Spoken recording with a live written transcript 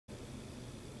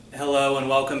Hello and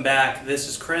welcome back. This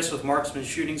is Chris with Marksman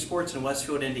Shooting Sports in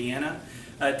Westfield, Indiana.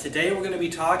 Today we're going to be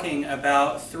talking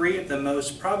about three of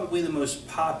probably the most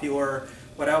popular,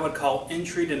 what I would call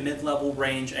entry to mid-level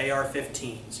range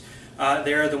AR-15s.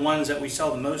 They're the ones that we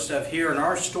sell the most of here in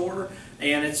our store,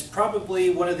 and it's probably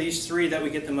one of these three that we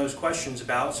get the most questions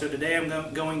about. So today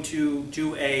I'm going to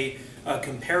do a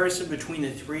comparison between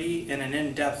the three and an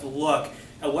in-depth look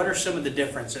at what are some of the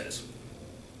differences.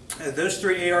 Those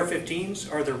three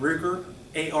AR-15s are the Ruger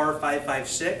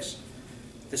AR-556,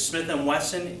 the Smith &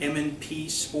 Wesson M&P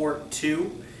Sport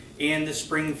 2, and the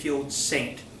Springfield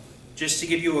Saint. Just to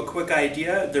give you a quick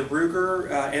idea, the Ruger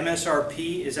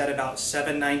MSRP is at about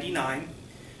 $799.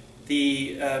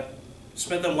 The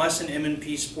Smith & Wesson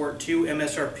M&P Sport 2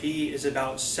 MSRP is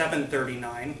about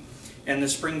 $739, and the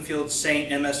Springfield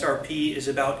Saint MSRP is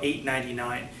about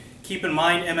 $899. Keep in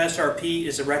mind, MSRP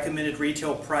is a recommended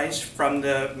retail price from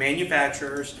the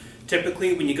manufacturers.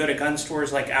 Typically, when you go to gun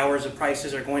stores like ours, the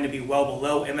prices are going to be well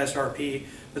below MSRP,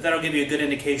 but that'll give you a good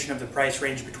indication of the price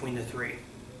range between the three.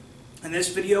 In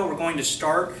this video, we're going to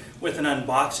start with an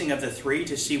unboxing of the three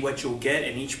to see what you'll get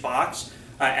in each box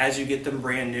as you get them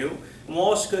brand new. And we'll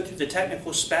also go through the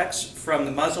technical specs from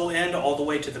the muzzle end all the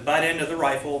way to the butt end of the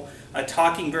rifle,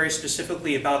 talking very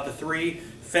specifically about the three,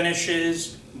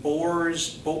 finishes, bores,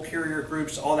 bolt carrier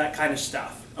groups, all that kind of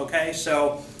stuff. Okay,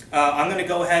 so I'm going to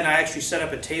go ahead and I actually set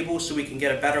up a table so we can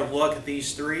get a better look at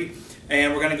these three,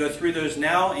 and we're going to go through those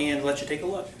now and let you take a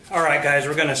look. Alright guys,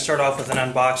 we're going to start off with an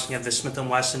unboxing of the Smith &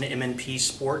 Wesson M&P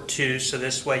Sport 2, so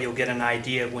this way you'll get an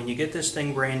idea of when you get this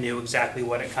thing brand new exactly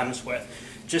what it comes with.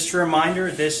 Just a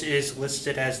reminder, this is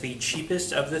listed as the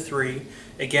cheapest of the three.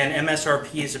 Again,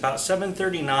 MSRP is about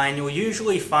 $739. You'll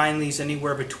usually find these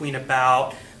anywhere between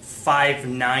about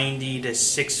 $590 to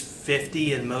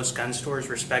 $650 in most gun stores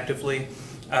respectively.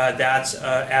 That's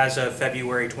as of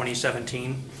February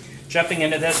 2017. Jumping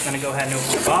into this, I'm going to go ahead and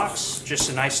open the box. Just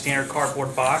a nice standard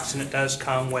cardboard box, and it does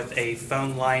come with a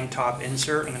phone line top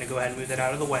insert. I'm going to go ahead and move that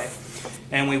out of the way,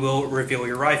 and we will reveal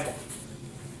your rifle.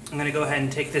 I'm going to go ahead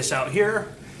and take this out here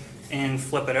and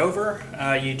flip it over.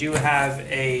 You do have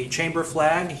a chamber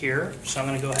flag here, so I'm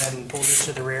going to go ahead and pull this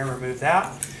to the rear and remove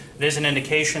that. It is an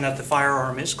indication that the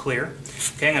firearm is clear.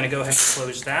 Okay, I'm going to go ahead and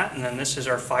close that, and then this is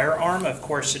our firearm. Of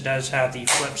course, it does have the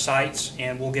flip sights,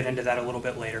 and we'll get into that a little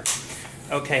bit later.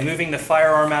 Okay, moving the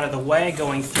firearm out of the way,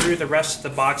 going through the rest of the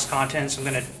box contents, I'm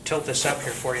going to tilt this up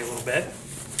here for you a little bit.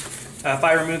 If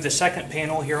I remove the second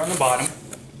panel here on the bottom,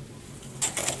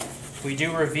 we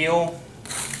do reveal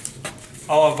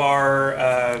all of our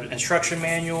instruction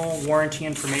manual, warranty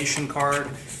information card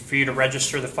for you to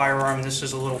register the firearm. This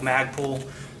is a little Magpul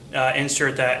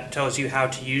insert that tells you how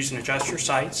to use and adjust your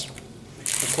sights.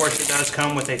 Of course, it does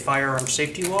come with a firearm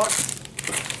safety lock,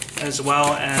 as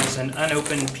well as an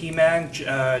unopened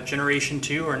PMAG Generation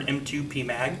 2 or an M2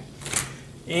 PMAG.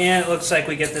 And it looks like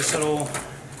we get this little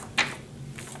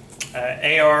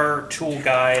AR tool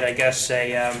guide, I guess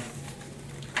a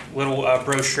little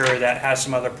brochure that has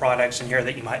some other products in here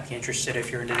that you might be interested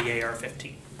if you're into the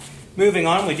AR-15. Moving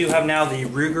on, we do have now the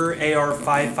Ruger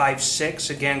AR-556,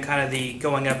 again kind of the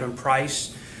going up in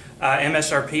price.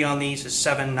 MSRP on these is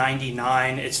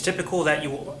 $799. It's typical that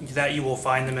you will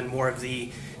find them in more of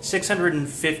the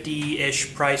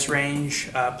 $650-ish price range,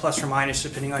 plus or minus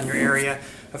depending on your area.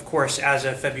 Of course, as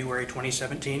of February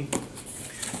 2017. I'm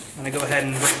going to go ahead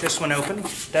and break this one open.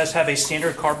 It does have a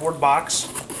standard cardboard box.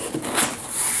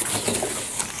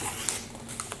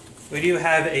 We do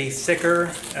have a thicker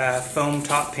foam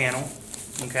top panel.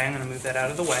 Okay, I'm going to move that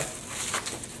out of the way.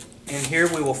 And here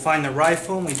we will find the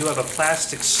rifle, and we do have a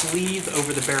plastic sleeve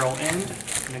over the barrel end.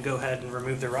 I'm going to go ahead and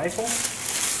remove the rifle.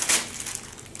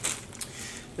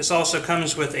 This also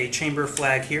comes with a chamber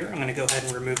flag here. I'm going to go ahead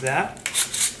and remove that.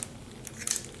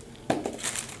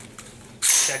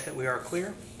 Check that we are clear.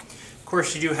 Of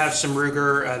course, you do have some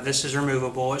Ruger. This is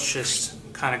removable. It's just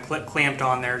kind of clamped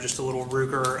on there, just a little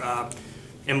Ruger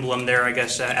emblem there, I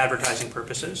guess, advertising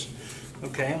purposes.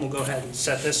 Okay, and we'll go ahead and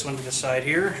set this one to the side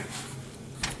here.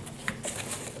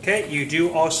 Okay, you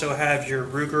do also have your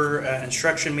Ruger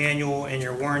instruction manual and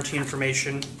your warranty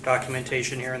information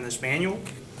documentation here in this manual.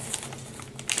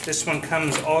 This one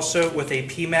comes also with a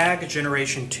PMAG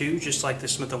Generation 2, just like the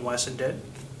Smith & Wesson did.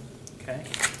 Okay.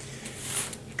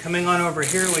 Coming on over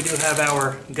here, we do have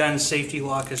our gun safety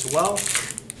lock as well.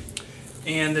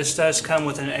 And this does come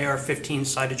with an AR-15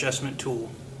 sight adjustment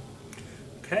tool.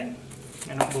 Okay,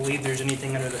 I don't believe there's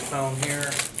anything under the foam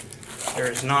here. There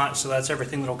is not, so that's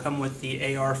everything that will come with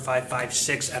the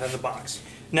AR-556 out of the box.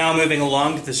 Now moving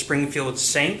along to the Springfield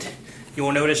Saint. You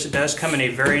will notice it does come in a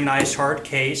very nice hard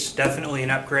case, definitely an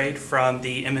upgrade from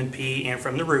the M&P and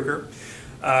from the Ruger.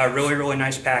 Really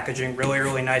nice packaging,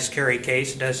 really nice carry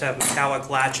case. It does have metallic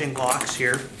latching locks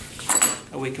here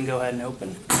that we can go ahead and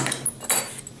open.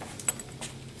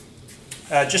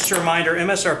 Just a reminder,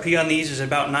 MSRP on these is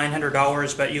about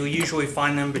 $900, but you'll usually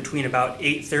find them between about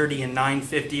 $830 and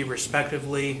 $950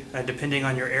 respectively, depending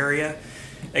on your area.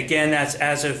 Again, that's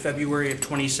as of February of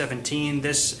 2017.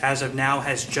 This, as of now,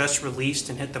 has just released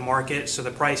and hit the market, so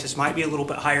the prices might be a little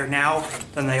bit higher now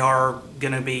than they are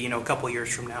going to be, a couple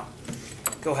years from now.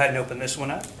 Go ahead and open this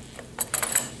one up.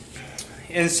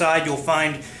 Inside, you'll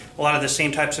find a lot of the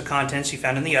same types of contents you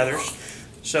found in the others.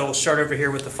 So we'll start over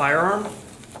here with the firearm.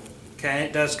 Okay,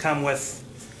 it does come with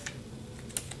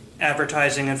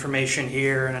advertising information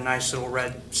here and a nice little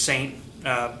red Saint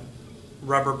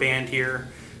rubber band here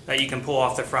that you can pull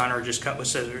off the front or just cut with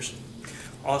scissors.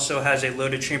 Also has a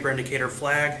loaded chamber indicator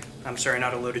flag. I'm sorry,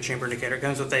 not a loaded chamber indicator. It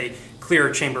comes with a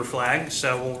clear chamber flag,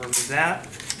 so we'll remove that.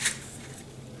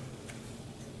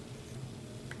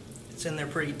 It's in there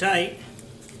pretty tight.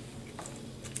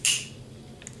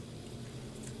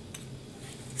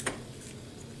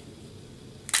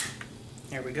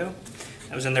 There we go.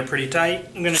 That was in there pretty tight.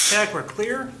 I'm going to check we're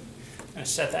clear. I'm going to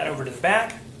set that over to the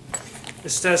back.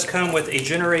 This does come with a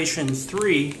Generation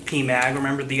 3 PMAG.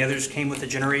 Remember, the others came with a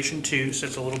Generation 2, so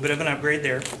it's a little bit of an upgrade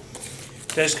there.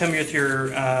 It does come with your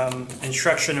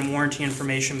instruction and warranty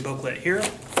information booklet here.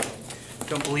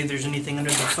 Don't believe there's anything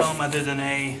under the foam other than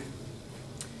a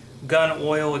gun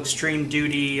oil extreme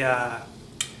duty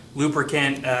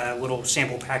lubricant little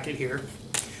sample packet here.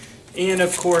 And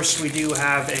of course we do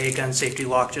have a gun safety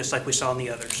lock just like we saw in the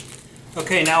others.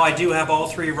 Okay, now I do have all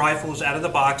three rifles out of the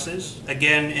boxes.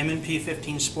 Again,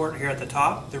 M&P15 Sport here at the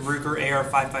top, the Ruger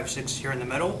AR-556 here in the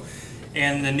middle,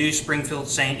 and the new Springfield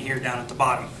Saint here down at the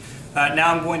bottom.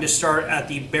 Now I'm going to start at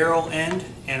the barrel end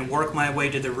and work my way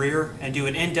to the rear and do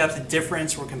an in-depth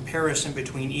difference or comparison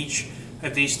between each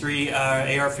of these three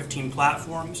AR-15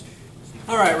 platforms.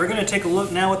 Alright, we're going to take a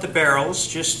look now at the barrels,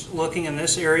 just looking in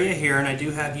this area here, and I do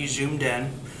have you zoomed in.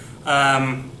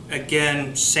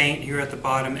 Again, Saint here at the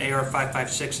bottom,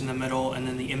 AR-556 in the middle, and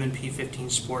then the M&P15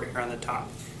 Sport here on the top.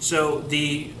 So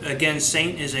again,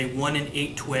 Saint is a 1 in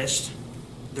 8 twist.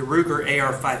 The Ruger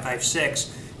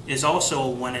AR-556 is also a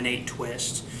 1 in 8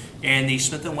 twist. And the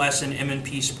Smith & Wesson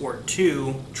M&P Sport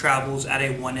 2 travels at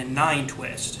a 1 in 9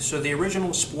 twist. So the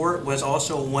original Sport was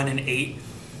also a 1 in 8.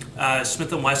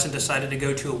 Smith & Wesson decided to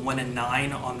go to a 1 in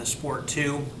 9 on the Sport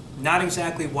 2. Not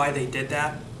exactly why they did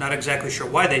that. Not exactly sure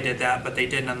why they did that, but they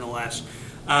did nonetheless.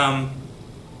 A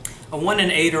 1 in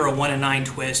 8 or a 1 in 9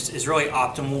 twist is really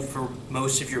optimal for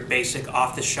most of your basic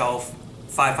off-the-shelf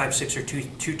 5.56 or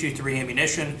 223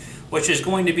 ammunition, which is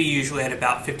going to be usually at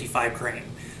about 55 grain.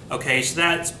 Okay, so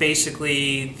that's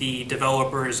basically the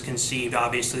developers conceived,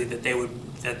 obviously, that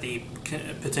the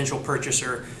potential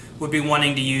purchaser would be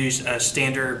wanting to use a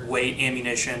standard weight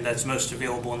ammunition that's most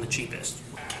available and the cheapest.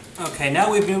 Okay,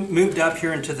 now we've moved up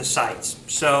here into the sights.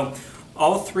 So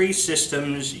all three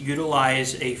systems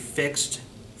utilize a fixed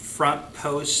front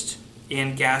post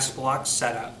and gas block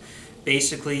setup.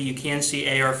 Basically, you can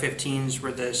see AR-15s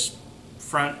where this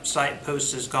front sight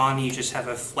post is gone, you just have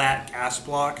a flat gas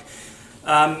block.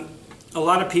 A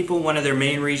lot of people, one of their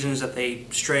main reasons that they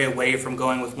stray away from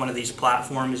going with one of these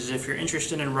platforms is if you're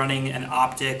interested in running an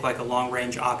optic, like a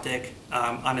long-range optic,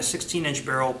 on a 16-inch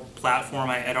barrel platform.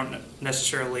 I don't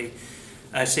necessarily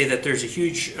say that there's a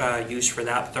huge use for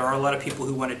that, but there are a lot of people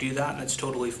who want to do that, and it's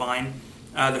totally fine.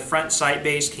 The front sight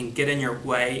base can get in your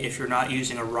way if you're not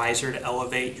using a riser to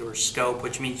elevate your scope,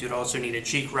 which means you'd also need a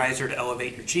cheek riser to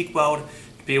elevate your cheek weld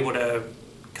to be able to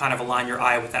kind of align your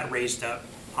eye with that raised up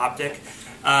optic.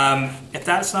 If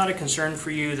that's not a concern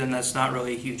for you, then that's not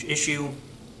really a huge issue.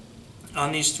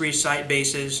 On these three sight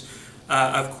bases,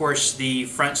 of course, the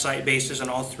front sight bases on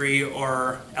all three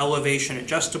are elevation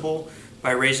adjustable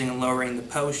by raising and lowering the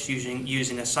post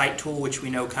using a sight tool, which we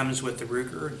know comes with the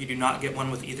Ruger. You do not get one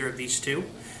with either of these two,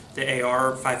 the the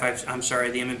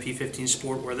M&P15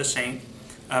 Sport or the Saint,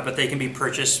 but they can be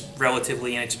purchased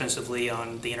relatively inexpensively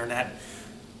on the internet.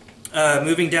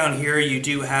 Moving down here, you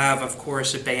do have, of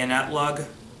course, a bayonet lug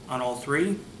on all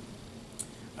three.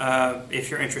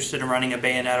 If you're interested in running a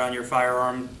bayonet on your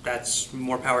firearm, that's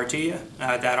more power to you.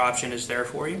 That option is there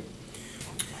for you.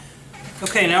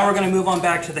 Okay, now we're going to move on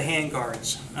back to the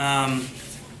handguards.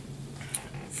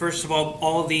 First of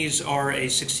all of these are a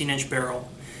 16-inch barrel,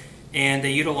 and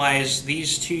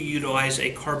these two utilize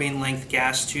a carbine length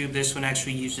gas tube. This one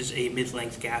actually uses a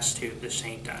mid-length gas tube, the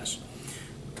Saint does.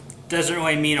 Doesn't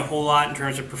really mean a whole lot in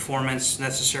terms of performance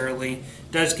necessarily.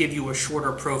 Does give you a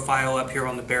shorter profile up here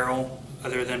on the barrel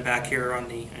other than back here on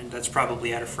and that's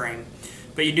probably out of frame.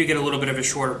 but you do get a little bit of a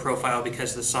shorter profile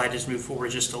because the side is moved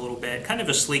forward just a little bit. Kind of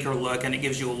a sleeker look, and it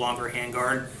gives you a longer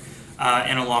handguard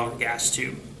and a longer gas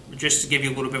tube, just to give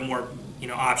you a little bit more,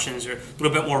 options, or a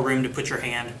little bit more room to put your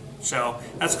hand. So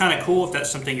that's kind of cool if that's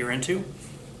something you're into.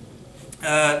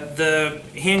 The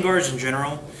handguards in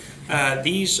general,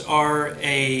 these are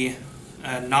a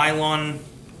nylon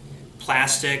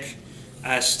plastic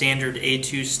standard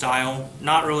A2 style,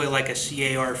 not really like a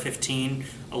AR-15,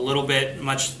 a little bit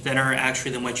much thinner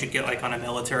actually than what you'd get like on a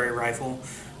military rifle.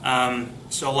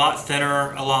 So a lot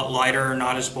thinner, a lot lighter,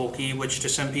 not as bulky, which to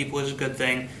some people is a good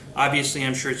thing. Obviously,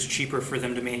 I'm sure it's cheaper for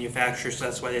them to manufacture, so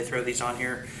that's why they throw these on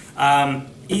here.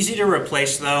 Easy to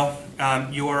replace though.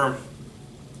 Your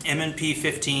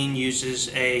M&P15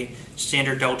 uses a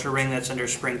standard delta ring that's under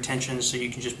spring tension, so you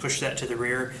can just push that to the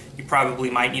rear. You probably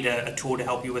might need a tool to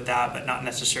help you with that, but not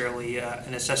necessarily a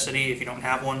necessity if you don't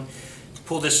have one.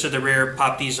 Pull this to the rear,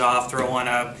 pop these off, throw on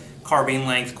a carbine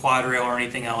length quad rail or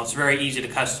anything else. Very easy to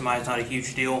customize, not a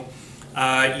huge deal.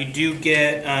 You do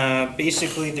get,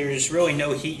 basically there's really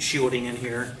no heat shielding in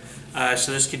here,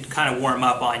 so this could kind of warm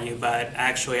up on you, but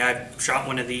actually I've shot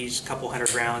one of these, a couple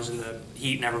hundred rounds, and the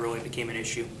heat never really became an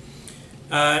issue.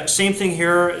 Same thing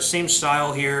here, same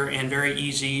style here, and very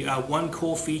easy. One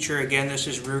cool feature, again, this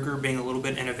is Ruger being a little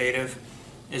bit innovative,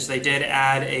 is they did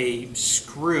add a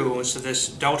screw, so this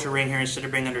delta ring here, instead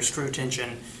of being under screw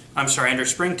tension, under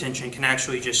spring tension, can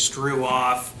actually just screw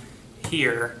off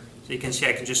here. So you can see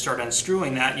I can just start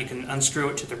unscrewing that. You can unscrew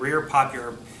it to the rear, pop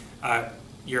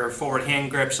your forward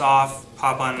hand grips off,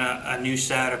 pop on a new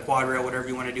set, a quad rail, whatever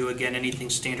you want to do. Again, anything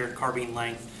standard carbine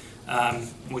length,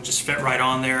 will just fit right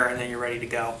on there, and then you're ready to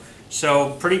go.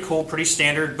 So pretty cool, pretty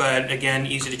standard, but again,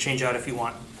 easy to change out if you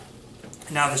want.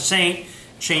 Now the Saint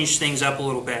changed things up a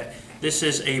little bit. This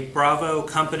is a Bravo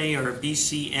company, or a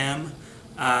BCM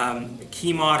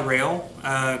key mod rail.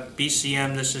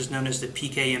 BCM, this is known as the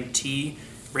PKMT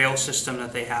rail system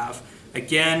that they have.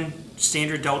 Again,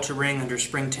 standard delta ring under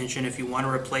spring tension. If you want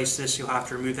to replace this, you'll have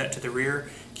to remove that to the rear.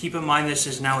 Keep in mind this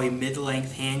is now a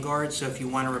mid-length handguard, so if you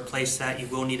want to replace that, you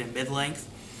will need a mid-length.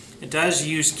 It does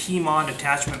use key mod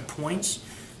attachment points,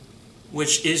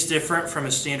 which is different from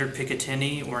a standard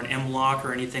Picatinny or an M-Lock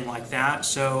or anything like that.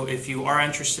 So if you are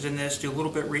interested in this, do a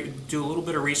little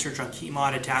bit of research on key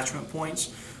mod attachment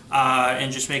points,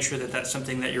 and just make sure that that's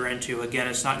something that you're into. Again,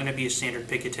 it's not going to be a standard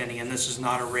Picatinny, and this is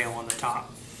not a rail on the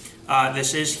top.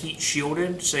 This is heat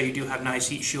shielded, so you do have nice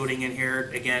heat shielding in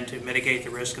here, again, to mitigate the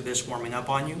risk of this warming up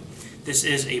on you. This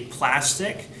is a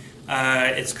plastic.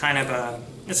 It's kind of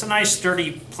it's a nice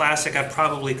sturdy plastic. I'd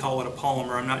probably call it a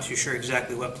polymer. I'm not too sure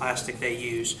exactly what plastic they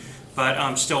use,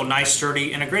 but still nice,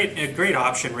 sturdy, and a great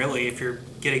option really if you're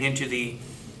getting into the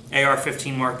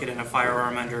AR-15 market and a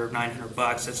firearm under 900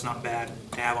 bucks. That's not bad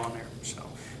to have on there, so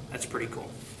that's pretty cool.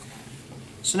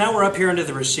 So now we're up here into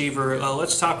the receiver.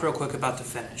 Let's talk real quick about the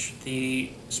finish.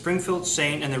 The Springfield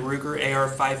Saint and the Ruger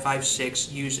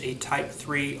AR-556 use a Type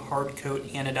 3 hard coat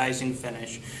anodizing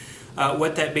finish.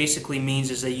 What that basically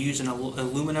means is they use an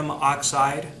aluminum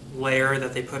oxide layer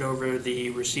that they put over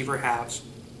the receiver halves,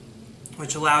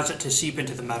 which allows it to seep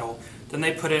into the metal. Then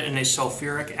they put it in a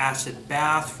sulfuric acid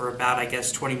bath for about, I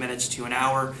guess, 20 minutes to an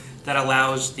hour. That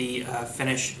allows the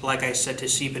finish, like I said, to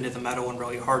seep into the metal and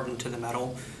really harden to the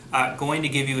metal. Going to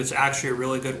give you, it's actually a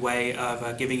really good way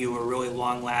of giving you a really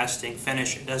long-lasting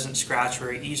finish. It doesn't scratch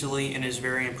very easily and is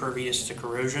very impervious to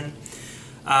corrosion.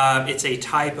 It's a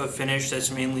type of finish that's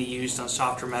mainly used on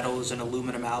softer metals and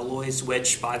aluminum alloys,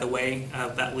 which, by the way,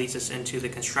 that leads us into the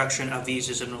construction of these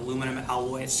as an aluminum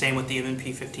alloy. Same with the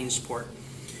M&P15 Sport.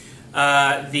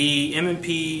 The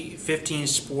M&P15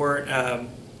 Sport,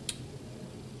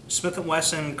 Smith &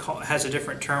 Wesson has a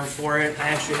different term for it. I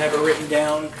actually have it written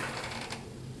down.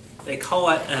 They call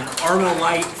it an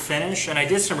Armalite finish, and I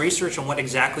did some research on what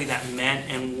exactly that meant,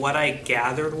 and what I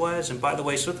gathered was, and by the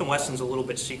way, Smith & Wesson's a little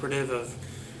bit secretive of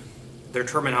their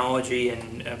terminology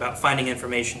and about finding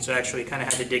information, so I actually kind of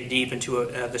had to dig deep into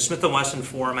the Smith & Wesson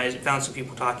forum. I found some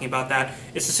people talking about that.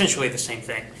 It's essentially the same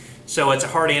thing. So it's a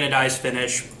hard anodized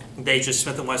finish.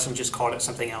 Smith & Wesson just called it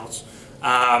something else.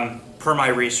 Per my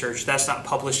research, that's not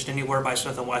published anywhere by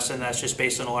Smith & Wesson. That's just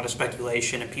based on a lot of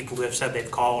speculation and people who have said they've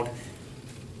called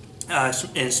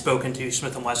and spoken to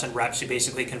Smith & Wesson reps who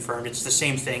basically confirmed it's the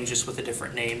same thing, just with a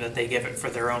different name that they give it for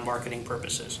their own marketing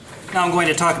purposes. Now I'm going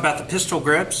to talk about the pistol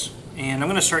grips, and I'm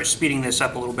going to start speeding this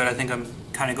up a little bit. I think I'm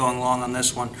kind of going long on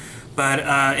this one. But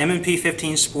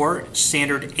M&P15 Sport,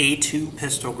 standard A2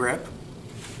 pistol grip.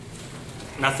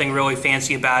 Nothing really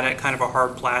fancy about it, kind of a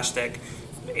hard plastic.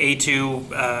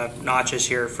 A2 notches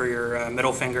here for your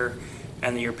middle finger,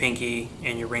 and then your pinky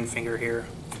and your ring finger here.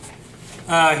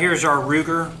 Here's our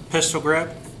Ruger pistol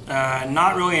grip.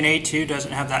 Not really an A2,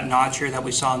 doesn't have that notch here that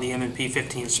we saw in the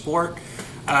M&P15 Sport.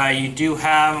 You do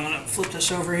have, I'm going to flip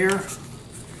this over here,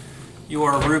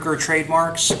 your Ruger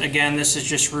trademarks. Again, this is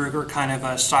just Ruger kind of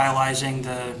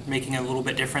stylizing, making it a little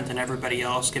bit different than everybody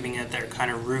else, giving it their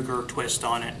kind of Ruger twist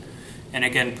on it. And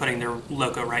again, putting their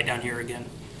logo right down here again.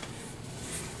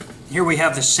 Here we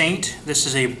have the Saint. This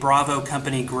is a Bravo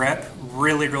company grip.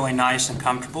 Really, really nice and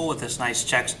comfortable with this nice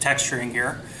texturing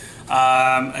here.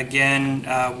 Again,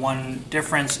 one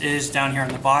difference is down here on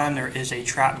the bottom there is a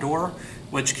trap door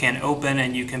which can open,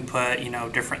 and you can put, you know,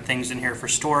 different things in here for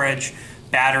storage,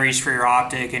 batteries for your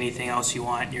optic, anything else you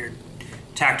want, your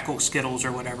tactical Skittles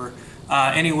or whatever.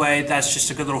 Anyway, that's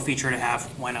just a good little feature to have.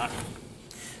 Why not?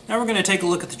 Now we're going to take a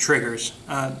look at the triggers.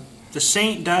 The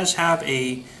Saint does have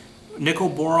a nickel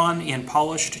boron and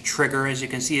polished trigger. As you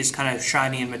can see, it's kind of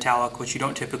shiny and metallic, which you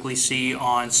don't typically see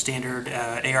on standard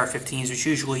AR-15s, which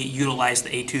usually utilize the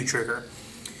A2 trigger.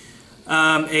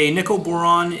 A nickel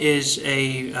boron is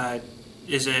a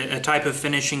type of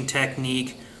finishing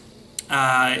technique.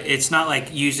 It's not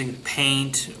like using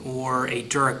paint or a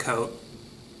Duracoat,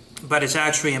 but it's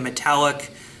actually a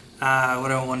metallic, what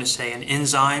do I want to say, an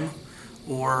enzyme,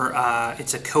 or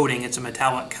it's a coating, it's a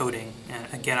metallic coating. And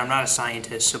again, I'm not a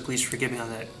scientist, so please forgive me on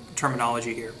that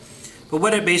terminology here. But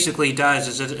what it basically does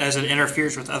is, as it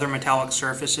interferes with other metallic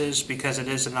surfaces, because it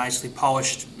is a nicely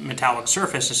polished metallic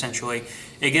surface essentially,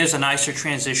 it gives a nicer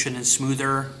transition and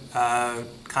smoother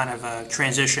kind of a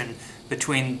transition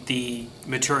between the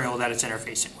material that it's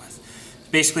interfacing with.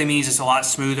 It basically means it's a lot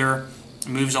smoother,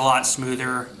 moves a lot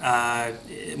smoother,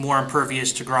 more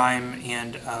impervious to grime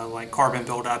and like carbon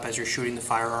buildup as you're shooting the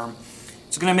firearm.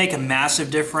 It's going to make a massive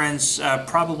difference,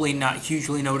 probably not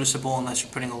hugely noticeable unless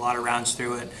you're putting a lot of rounds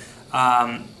through it,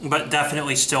 but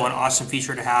definitely still an awesome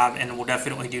feature to have, and will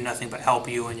definitely do nothing but help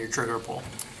you in your trigger pull.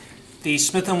 The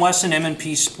Smith & Wesson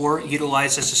M&P Sport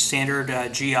utilizes a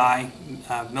standard GI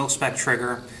mil-spec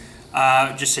trigger,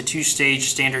 just a two-stage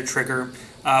standard trigger.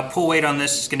 Pull weight on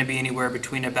this is going to be anywhere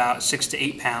between about 6 to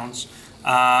 8 pounds,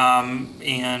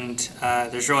 and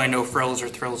there's really no frills or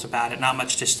thrills about it. Not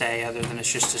much to say other than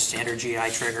it's just a standard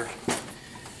GI trigger.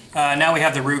 Now we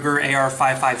have the Ruger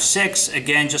AR-556.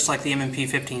 Again, just like the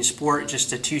M&P15 Sport,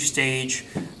 just a two-stage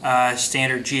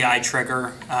standard GI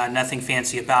trigger. Nothing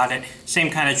fancy about it. Same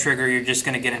kind of trigger you're just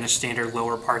going to get in a standard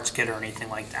lower parts kit or anything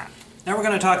like that. Now we're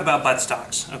going to talk about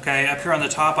buttstocks. Okay, up here on the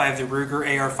top I have the Ruger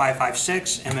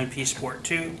AR-556, M&P Sport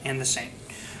 2, and the Saint.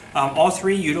 All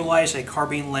three utilize a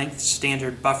carbine length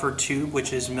standard buffer tube,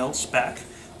 which is mil-spec.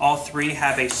 All three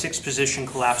have a 6-position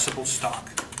collapsible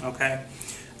stock. Okay.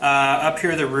 Up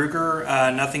here the Ruger,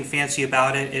 nothing fancy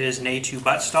about it. It is an A2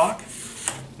 buttstock.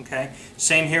 Okay.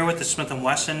 Same here with the Smith &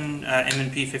 Wesson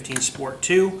M&P15 Sport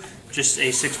 2, just a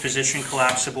 6-position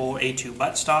collapsible A2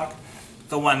 buttstock.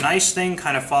 The one nice thing,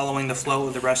 kind of following the flow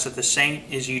of the rest of the Saint,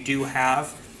 is you do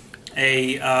have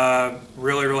a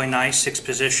really, really nice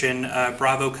 6-position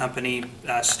Bravo company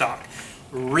stock.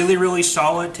 Really, really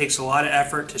solid. Takes a lot of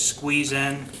effort to squeeze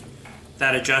in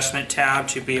that adjustment tab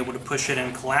to be able to push it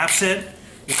and collapse it.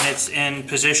 When it's in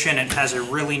position, it has a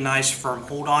really nice firm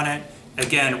hold on it.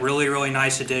 Again, really, really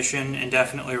nice addition, and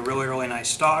definitely a really, really nice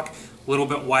stock. A little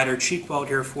bit wider cheek weld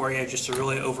here for you, just a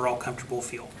really overall comfortable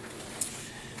feel.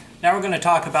 Now we're going to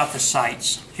talk about the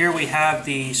sights. Here we have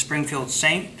the Springfield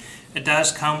Saint. It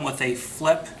does come with a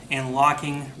flip and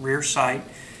locking rear sight,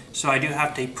 so I do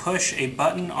have to push a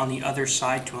button on the other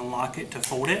side to unlock it, to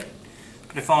fold it.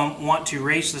 But if I want to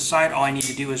raise the sight, all I need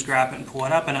to do is grab it and pull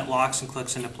it up, and it locks and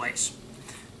clicks into place.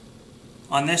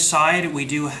 On this side we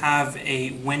do have a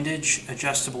windage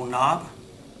adjustable knob,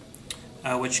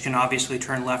 which can obviously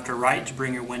turn left or right to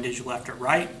bring your windage left or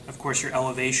right. Of course your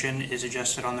elevation is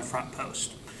adjusted on the front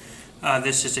post.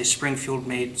 This is a Springfield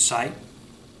made sight.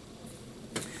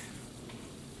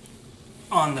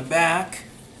 On the back,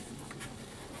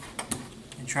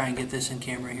 and try and get this in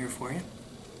camera here for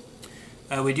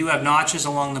you. We do have notches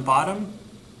along the bottom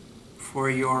for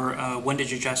your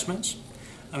windage adjustments.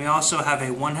 And we also have a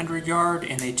 100-yard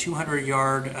and a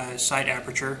 200-yard sight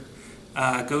aperture.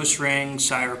 Ghost ring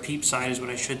sight, or peep sight is what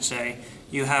I should say.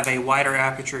 You have a wider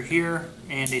aperture here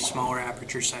and a smaller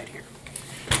aperture sight here.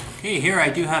 Okay, here I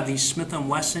do have the Smith &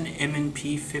 Wesson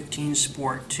M&P15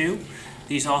 Sport 2.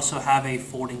 These also have a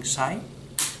folding sight.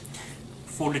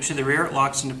 Folded to the rear, it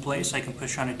locks into place. I can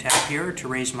push on a tab here to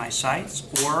raise my sights,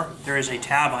 or there is a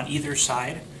tab on either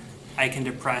side I can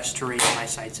depress to raise my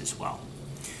sights as well.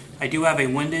 I do have a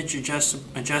windage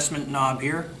adjustment knob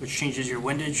here, which changes your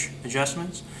windage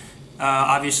adjustments.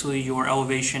 Obviously your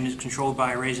elevation is controlled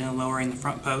by raising and lowering the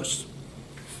front post.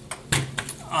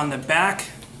 On the back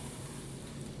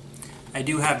I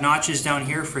do have notches down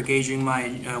here for gauging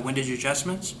my windage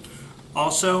adjustments.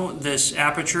 Also, this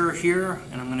aperture here,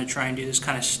 and I'm going to try and do this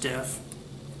kind of stiff.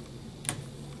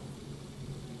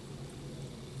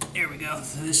 There we go.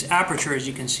 So this aperture, as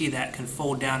you can see, that can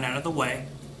fold down out of the way,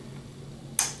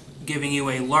 giving you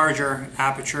a larger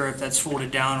aperture if that's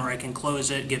folded down, or I can close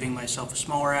it, giving myself a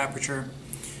smaller aperture.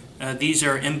 These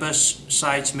are imbus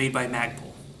sights made by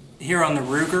Magpul. Here on the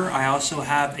Ruger, I also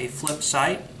have a flip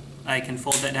sight. I can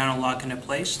fold that down and lock into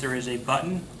place. There is a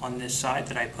button on this side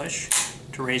that I push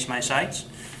to raise my sights.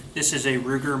 This is a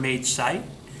Ruger made sight.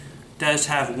 It does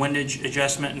have windage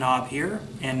adjustment knob here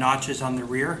and notches on the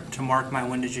rear to mark my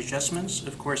windage adjustments.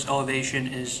 Of course, elevation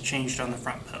is changed on the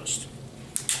front post.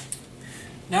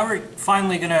 Now we're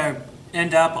finally going to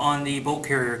end up on the bolt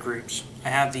carrier groups. I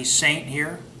have the Saint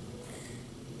here,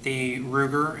 the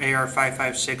Ruger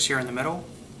AR-556 here in the middle,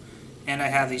 and I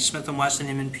have the Smith & Wesson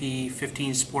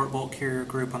M&P15 Sport Bolt Carrier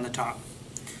Group on the top.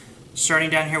 Starting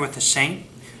down here with the Saint,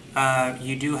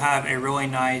 you do have a really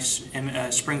nice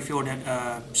Springfield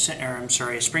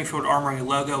Armory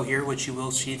logo here, which you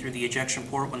will see through the ejection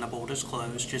port when the bolt is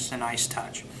closed. Just a nice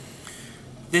touch.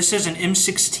 This is an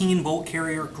M16 bolt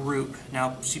carrier group.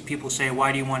 Now, people say,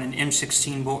 why do you want an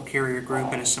M16 bolt carrier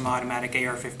group and a semi-automatic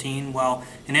AR-15? Well,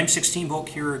 an M16 bolt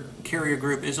carrier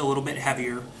group is a little bit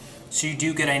heavier, so you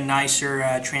do get a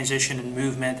nicer transition and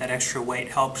movement. That extra weight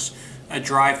helps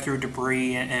drive through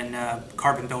debris and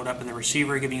carbon buildup in the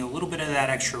receiver, giving you a little bit of that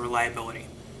extra reliability.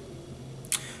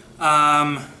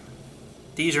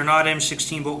 These are not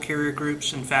M16 bolt carrier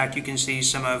groups. In fact, you can see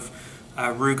some of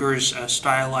Ruger's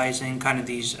stylizing kind of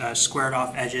these squared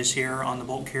off edges here on the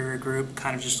bolt carrier group,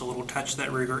 kind of just a little touch that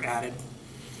Ruger added.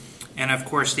 And of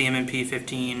course the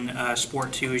M&P15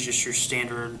 Sport 2 is just your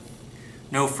standard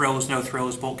no frills, no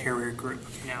thrills bolt carrier group.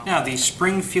 Now the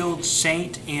Springfield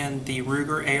Saint and the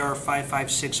Ruger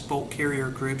AR-556 bolt carrier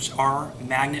groups are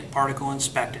magnet particle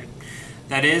inspected.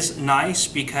 That is nice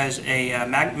because a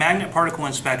magnet particle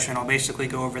inspection, I'll basically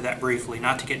go over that briefly,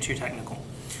 not to get too technical.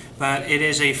 But it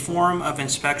is a form of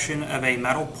inspection of a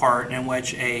metal part in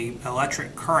which an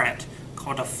electric current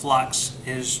called a flux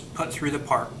is put through the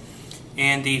part.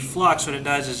 And the flux, what it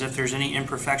does is if there's any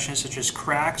imperfections such as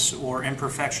cracks or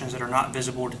imperfections that are not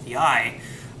visible to the eye,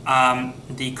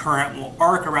 the current will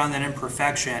arc around that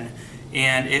imperfection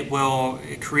and it will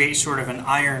create sort of an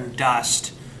iron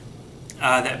dust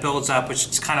that builds up, which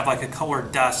is kind of like a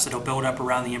colored dust that will build up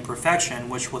around the imperfection,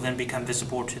 which will then become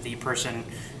visible to the person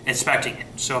inspecting it.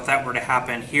 So if that were to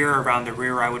happen here around the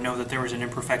rear, I would know that there was an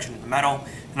imperfection in the metal,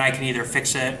 and I can either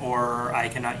fix it or I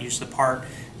cannot use the part.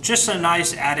 Just a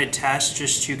nice added test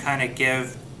just to kind of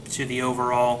give to the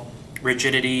overall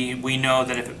rigidity. We know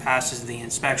that if it passes the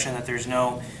inspection that there's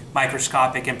no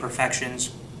microscopic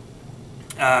imperfections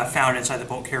found inside the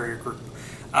bolt carrier group.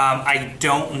 I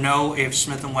don't know if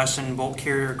Smith & Wesson bolt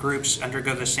carrier groups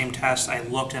undergo the same test. I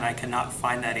looked and I cannot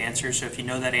find that answer, so if you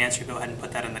know that answer, go ahead and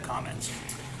put that in the comments.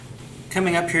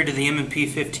 Coming up here to the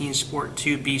M&P15 Sport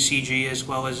 2 BCG as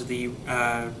well as the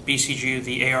BCG of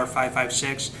the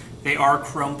AR-556, they are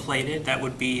chrome plated. That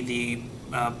would be the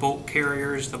bolt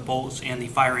carriers, the bolts, and the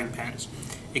firing pins.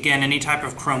 Again, any type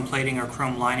of chrome plating or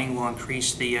chrome lining will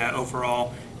increase the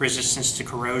overall resistance to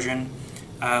corrosion,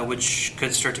 which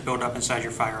could start to build up inside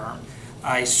your firearm.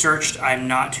 I searched, I'm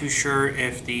not too sure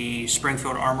if the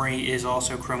Springfield Armory is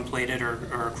also chrome plated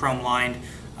or chrome lined.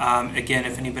 Again,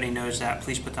 if anybody knows that,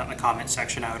 please put that in the comment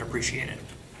section. I would appreciate it.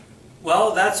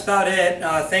 Well, that's about it.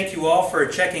 Thank you all for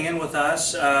checking in with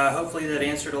us. Hopefully that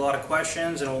answered a lot of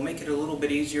questions, and it will make it a little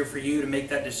bit easier for you to make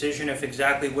that decision of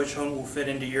exactly which one will fit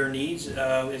into your needs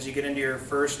as you get into your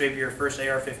first, maybe your first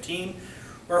AR-15,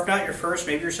 or if not your first,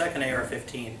 maybe your second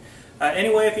AR-15.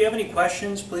 Anyway, if you have any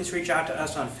questions, please reach out to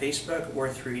us on Facebook or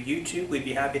through YouTube. We'd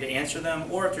be happy to answer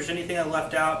them. Or if there's anything I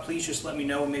left out, please just let me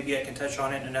know and maybe I can touch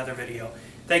on it in another video.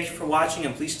 Thank you for watching,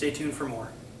 and please stay tuned for more.